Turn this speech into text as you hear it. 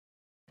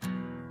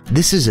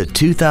This is a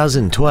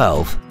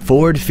 2012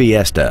 Ford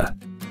Fiesta.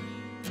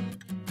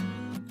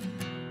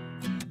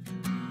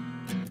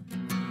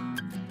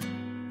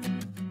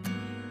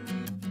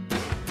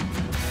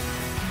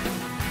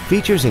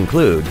 Features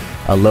include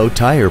a low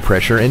tire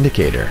pressure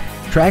indicator,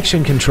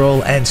 traction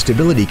control and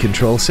stability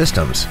control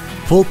systems,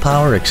 full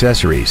power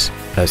accessories,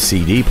 a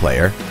CD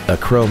player, a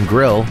chrome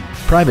grille,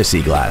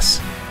 privacy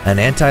glass, an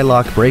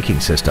anti-lock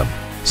braking system,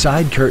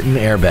 side curtain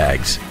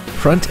airbags,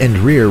 front and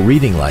rear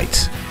reading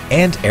lights,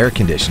 and air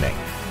conditioning.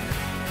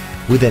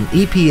 With an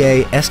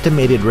EPA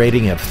estimated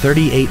rating of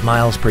 38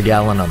 miles per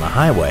gallon on the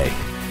highway,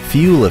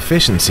 fuel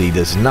efficiency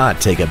does not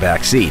take a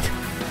back seat.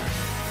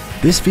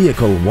 This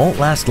vehicle won't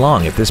last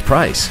long at this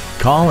price.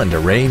 Call and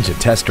arrange a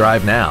test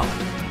drive now.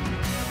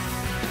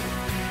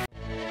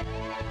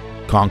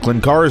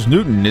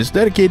 ConklinCarsNewton is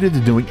dedicated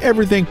to doing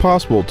everything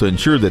possible to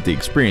ensure that the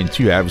experience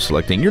you have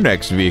selecting your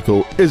next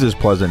vehicle is as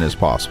pleasant as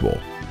possible.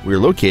 We're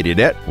located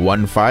at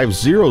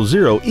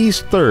 1500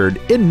 East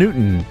 3rd in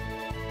Newton.